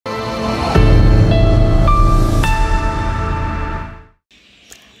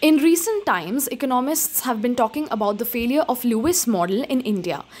In recent times, economists have been talking about the failure of Lewis model in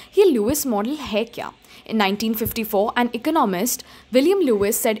India. ये Lewis model है क्या? In 1954, an economist, William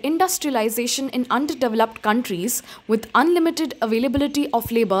Lewis, said industrialization in underdeveloped countries with unlimited availability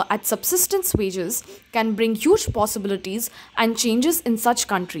of labor at subsistence wages can bring huge possibilities and changes in such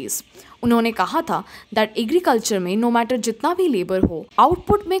countries. उन्होंने कहा था that agriculture में no matter जितना भी labour हो,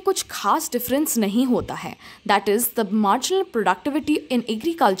 output में कुछ खास डिफरेंस नहीं होता है. That is, the marginal productivity in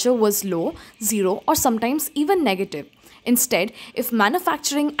agriculture was low, zero, or sometimes even negative. Instead, if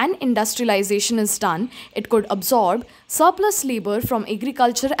manufacturing and industrialization is done, it could absorb surplus labor from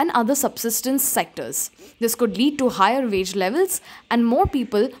agriculture and other subsistence sectors. This could lead to higher wage levels and more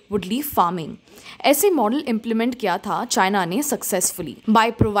people would leave farming. ऐसे model implement किया था China ने successfully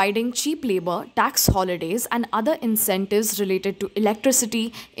by providing cheap labour, tax holidays and other incentives related to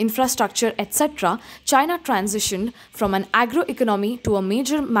electricity, infrastructure etc. China transitioned from an agro economy to a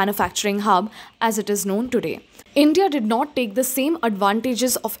major manufacturing hub as it is known today. India did not take the same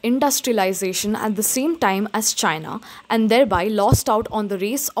advantages of industrialization at the same time as China and thereby lost out on the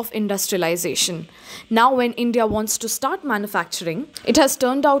race of industrialization. Now when India wants to start manufacturing, it has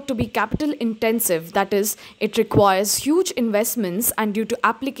turned out to be capital intensive, that is, it requires huge investments, and due to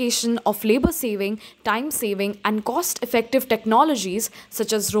application of labor saving, time saving and cost effective technologies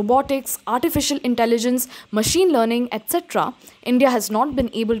such as robotics, artificial intelligence, machine learning etc., India has not been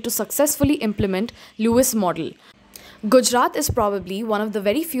able to successfully implement Lewis model. Gujarat is probably one of the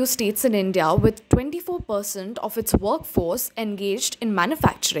very few states in India with 24% of its workforce engaged in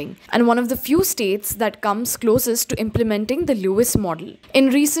manufacturing and one of the few states that comes closest to implementing the Lewis model. In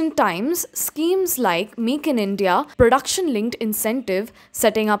recent times, schemes like Make in India, production-linked incentive,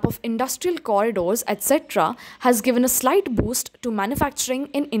 setting up of industrial corridors, etc. has given a slight boost to manufacturing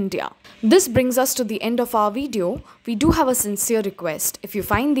in India. This brings us to the end of our video. We do have a sincere request. If you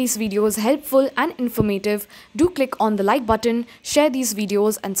find these videos helpful and informative, do click on the like button, share these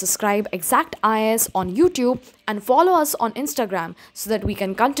videos and subscribe Exact IAS on YouTube and follow us on Instagram so that we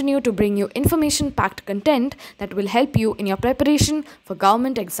can continue to bring you information-packed content that will help you in your preparation for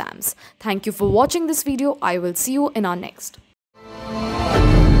government exams. Thank you for watching this video. I will see you in our next.